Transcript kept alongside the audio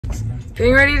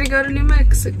Getting ready to go to New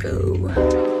Mexico.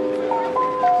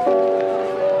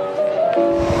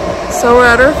 So we're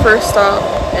at our first stop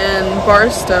in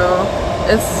Barstow.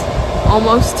 It's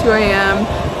almost 2 a.m.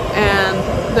 and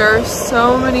there are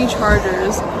so many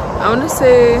chargers. I want to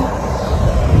say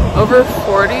over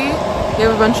 40. You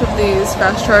have a bunch of these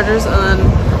fast chargers and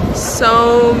then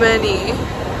so many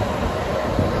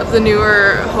of the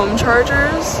newer home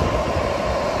chargers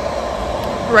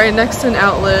right next to an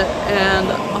outlet and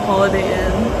a Holiday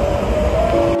Inn.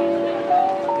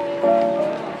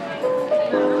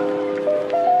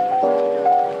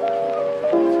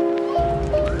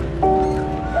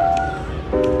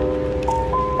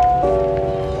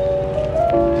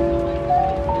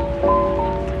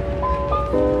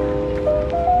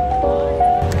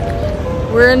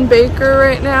 We're in Baker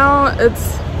right now.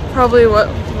 It's probably what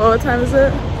time is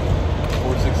it?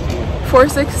 4:16.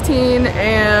 4:16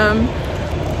 a.m.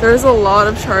 There's a lot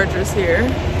of chargers here.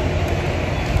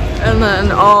 And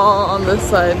then all on this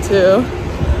side too.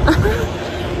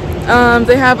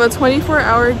 They have a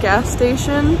 24-hour gas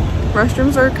station.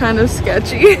 Restrooms are kind of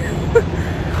sketchy.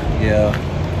 Yeah.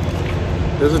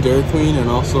 There's a Dairy Queen and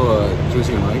also a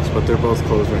Juicy and Mike's, but they're both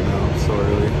closed right now, so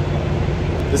early.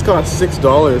 This costs $6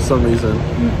 for some reason.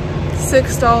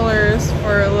 $6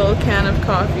 for a little can of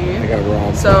coffee. I got it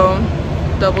wrong. So,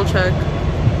 double check.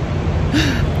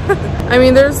 I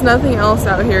mean, there's nothing else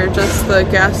out here, just the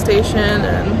gas station,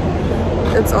 and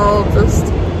it's all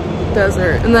just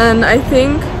desert. And then I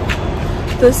think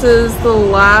this is the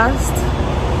last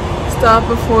stop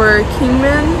before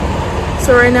Kingman.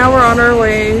 So right now we're on our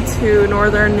way to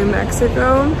northern New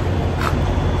Mexico.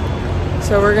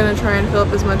 So we're gonna try and fill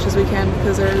up as much as we can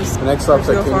because there's the next stop's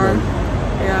at Kingman.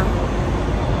 Yeah.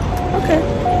 Okay.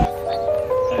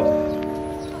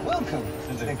 Welcome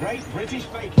to the Great British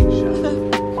Baking Show.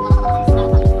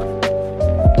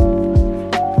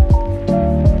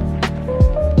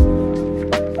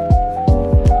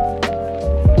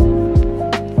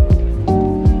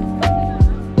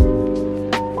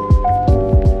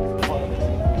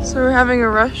 So we're having a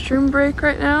restroom break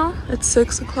right now. It's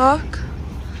 6 o'clock.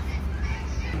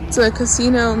 It's a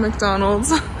casino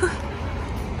McDonald's.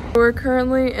 We're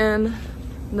currently in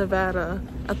Nevada,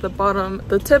 at the bottom,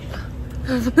 the tip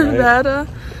of Nevada.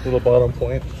 Little bottom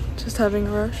point. Just having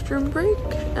a restroom break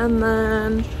and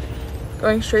then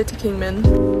going straight to Kingman.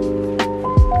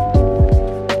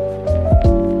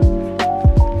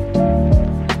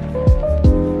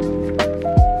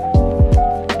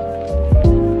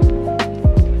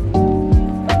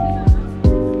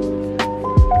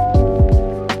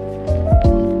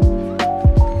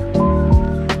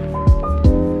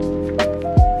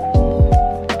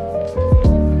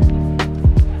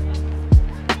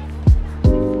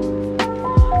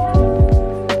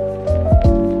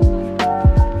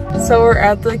 So we're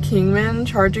at the Kingman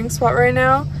charging spot right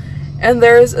now, and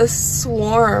there's a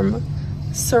swarm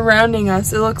surrounding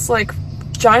us. It looks like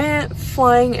giant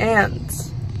flying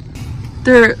ants.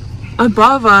 They're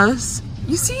above us.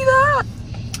 You see that?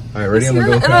 All right, ready? I'm gonna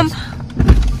go fast.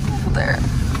 Over there.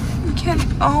 You can't.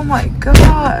 Oh my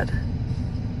god.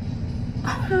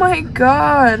 Oh my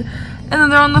god. And then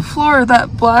they're on the floor.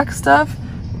 That black stuff,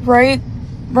 right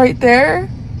there.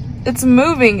 It's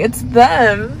moving. It's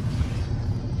them.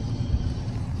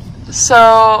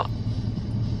 So,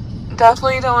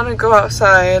 definitely don't want to go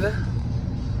outside.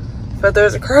 But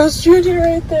there's a Carl's Jr.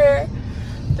 right there.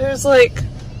 There's like,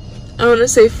 I want to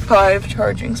say 5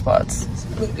 charging spots,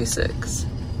 maybe 6.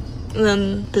 And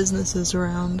then businesses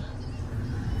around.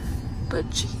 But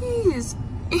jeez,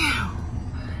 ew.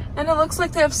 And it looks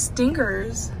like they have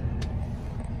stingers.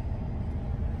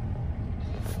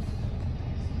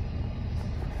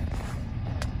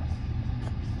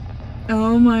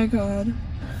 Oh my god.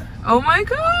 Oh my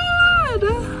god!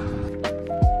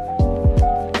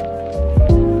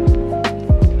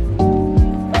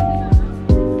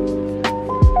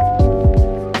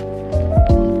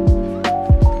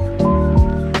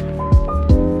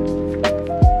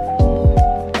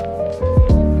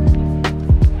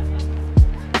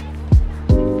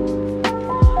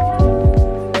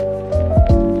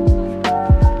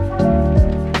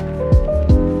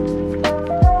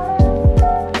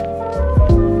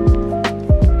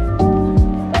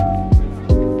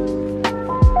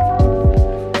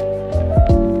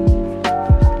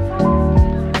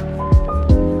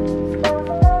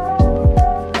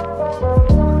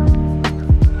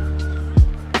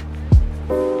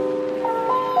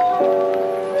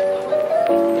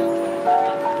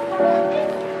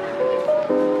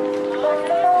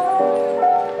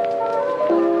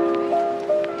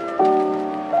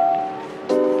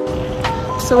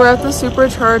 So we're at the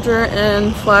supercharger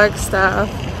in Flagstaff,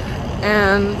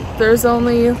 and there's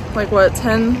only like what,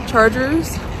 10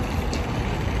 chargers?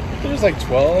 There's like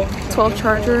 12. 12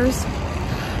 chargers.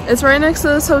 It's right next to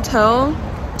this hotel.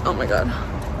 Oh my god.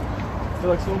 They're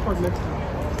like someone parked next to me.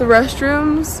 The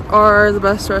restrooms are the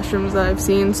best restrooms that I've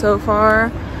seen so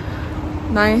far.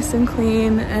 Nice and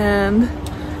clean, and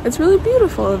it's really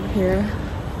beautiful over here.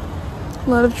 A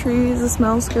lot of trees, it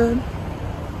smells good.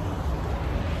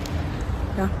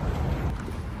 Yeah.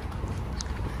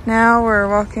 Now we're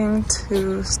walking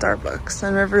to Starbucks,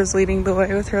 and River's leading the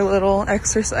way with her little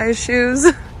exercise shoes.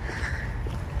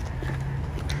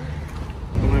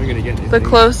 I'm not even gonna get anything. The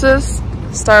closest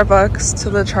Starbucks to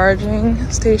the charging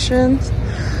station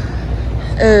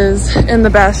is in the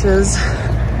Bashes.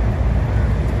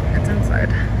 It's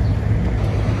inside.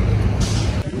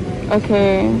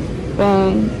 Okay,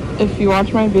 then if you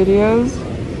watch my videos,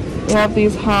 we have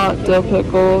these hot dill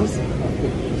pickles,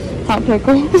 hot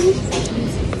pickles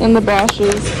in the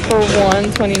Bashes for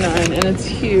 $1.29, and it's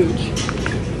huge.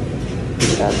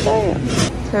 God damn.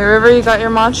 Okay, River, you got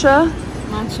your matcha?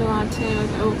 Matcha latte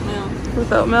with oat milk.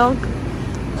 With oat milk?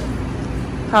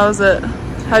 How is it?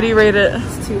 How do you rate it?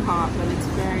 It's too hot, but it's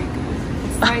very good.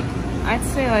 It's like, I'd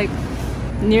say like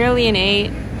nearly an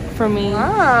 8 for me.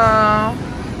 Wow.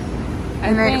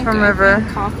 An 8 from River. I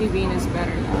think Coffee Bean is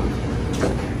better though.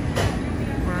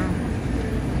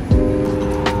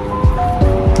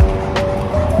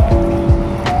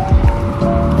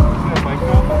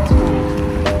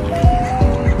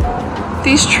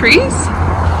 These trees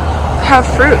have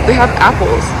fruit. They have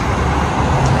apples.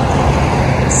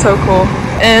 So cool.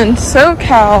 In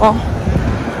SoCal,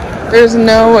 there's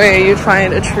no way you'd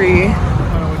find a tree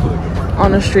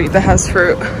on a street that has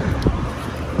fruit.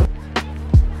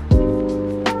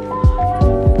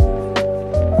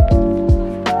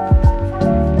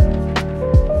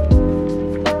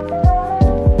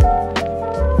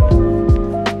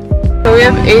 So we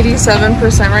have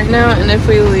 87% right now, and if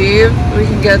we leave, we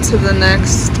can get to the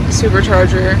next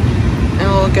supercharger,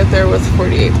 and we'll get there with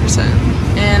 48%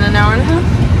 in an hour and a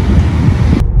half.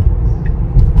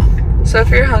 So if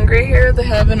you're hungry here, they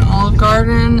have an Olive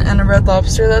Garden and a Red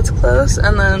Lobster that's close,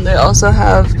 and then they also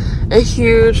have a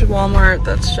huge Walmart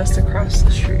that's just across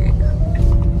the street.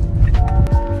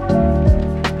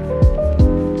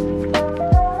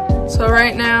 So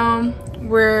right now,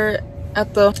 we're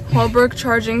at the Holbrook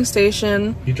charging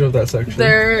station. You drove that section?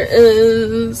 There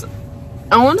is,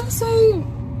 I want to say,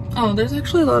 oh, there's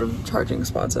actually a lot of charging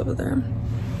spots over there.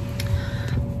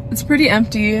 It's pretty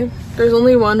empty. There's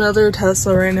only one other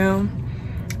Tesla right now.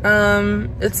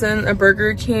 It's in a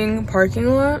Burger King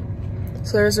parking lot.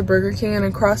 So there's a Burger King, and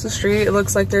across the street it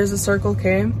looks like there's a Circle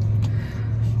K.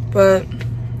 But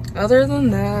other than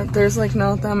that, there's like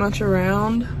not that much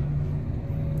around.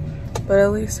 But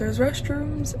at least there's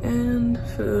restrooms and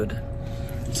food.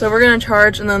 So we're gonna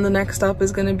charge, and then the next stop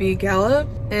is gonna be Gallup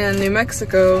and New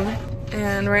Mexico.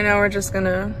 And right now we're just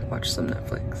gonna watch some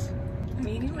Netflix. I'm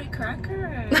eating my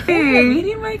cracker. I'm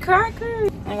eating my cracker.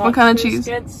 What kind of cheese?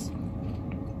 Triscuits,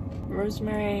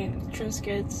 rosemary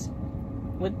Triscuits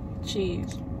with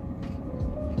cheese.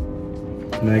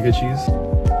 Mega cheese?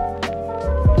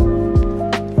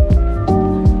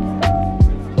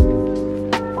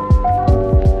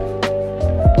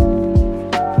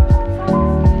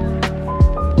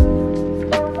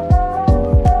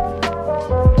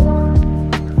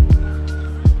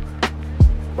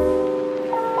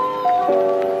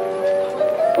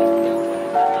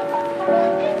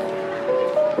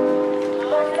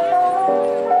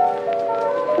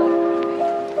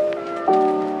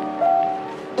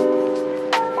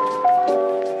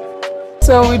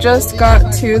 So we just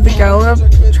got to the Gallup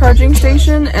charging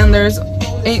station, and there's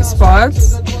 8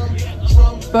 spots,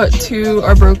 but 2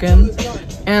 are broken,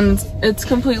 and it's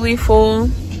completely full.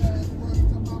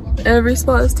 Every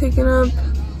spot is taken up,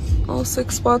 all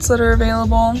 6 spots that are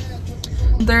available.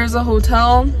 There's a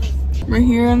hotel right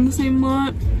here in the same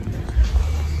lot,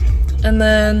 and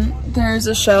then there's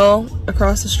a Shell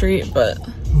across the street, but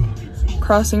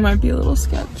crossing might be a little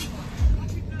sketch.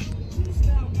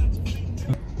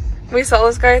 We saw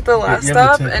this guy at the last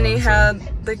stop, and he had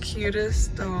the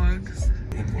cutest dogs.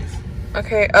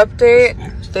 Okay, update.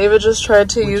 David just tried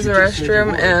to use the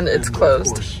restroom, and it's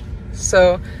closed.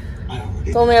 So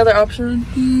the only other option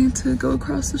would be to go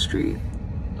across the street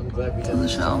to the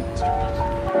Shell.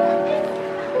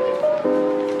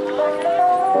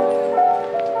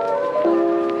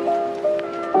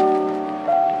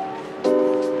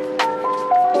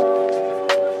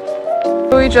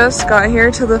 We just got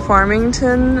here to the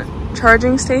Farmington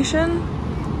charging station,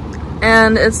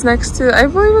 and it's next to, I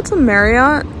believe it's a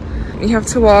Marriott. You have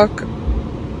to walk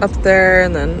up there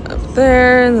and then up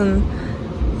there and then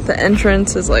the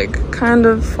entrance is like kind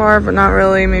of far, but not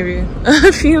really, maybe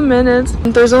a few minutes.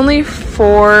 There's only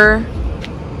 4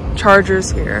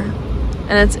 chargers here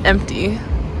and it's empty.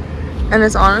 And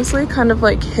it's honestly kind of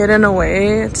like hidden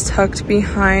away. It's tucked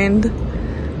behind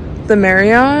the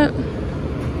Marriott.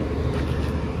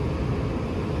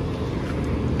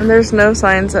 And there's no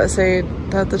signs that say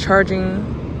that the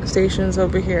charging station's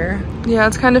over here. Yeah,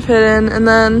 it's kind of hidden. And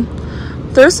then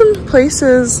there's some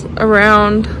places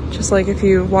around, just like if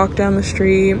you walk down the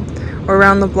street or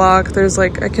around the block, there's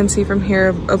like, I can see from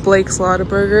here, a Blake's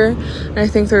Lotaburger. And I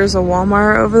think there's a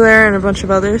Walmart over there and a bunch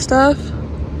of other stuff.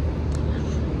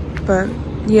 But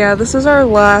yeah, this is our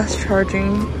last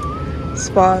charging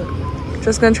spot.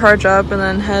 Just gonna charge up and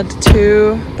then head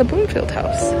to the Bloomfield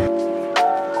house.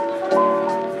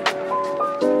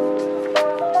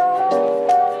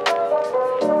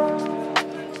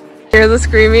 Hear the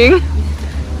screaming?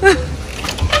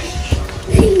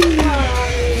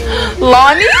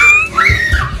 Lonnie?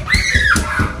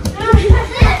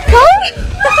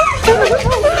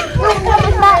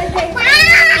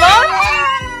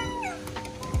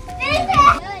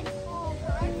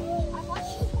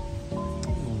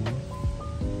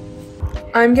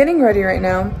 I'm getting ready right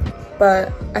now,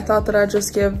 but I thought that I'd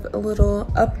just give a little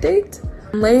update.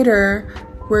 Later,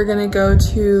 we're gonna go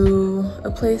to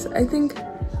a place, I think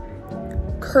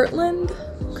Kirtland.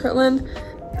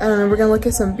 I don't know, we're gonna look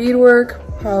at some beadwork,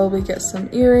 probably get some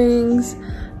earrings.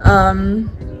 And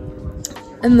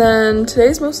then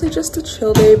today's mostly just a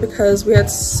chill day because we had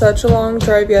such a long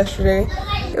drive yesterday.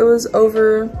 It was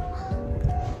over,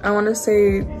 I wanna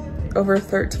say over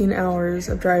 13 hours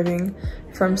of driving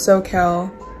from SoCal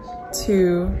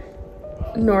to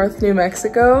North New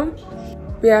Mexico.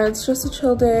 But yeah, it's just a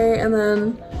chill day. And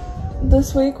then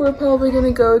this week we're probably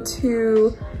gonna go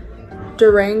to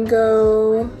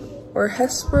Durango or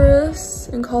Hesperus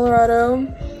in Colorado.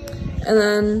 And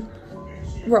then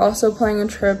we're also planning a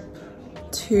trip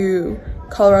to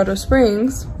Colorado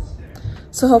Springs.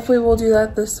 So hopefully we'll do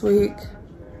that this week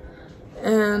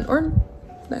or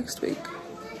next week.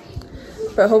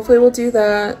 But hopefully we'll do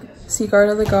that, see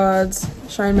Garden of the Gods,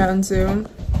 Cheyenne Mountain Zoo.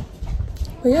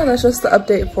 But yeah, that's just the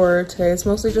update for today. It's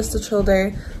mostly just a chill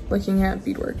day looking at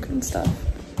beadwork and stuff.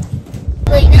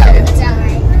 Wait, no, it's not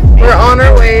right. We're on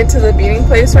our way to the beading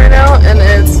place right now and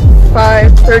it's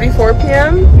 5:34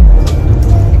 p.m.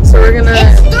 So we're gonna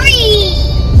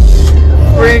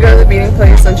go to the beading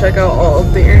place and check out all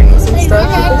of the earrings and stuff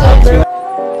people have there.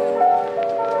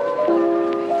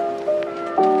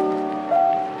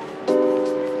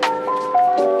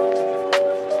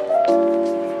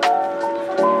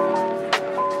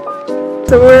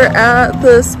 So we're at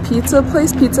this pizza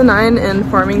place, Pizza 9 in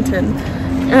Farmington,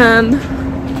 and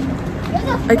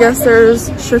I guess there's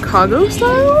Chicago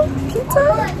style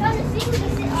pizza?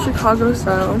 Chicago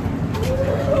style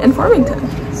in Farmington.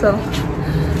 So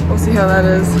we'll see how that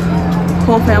is.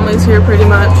 Whole family's here pretty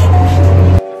much.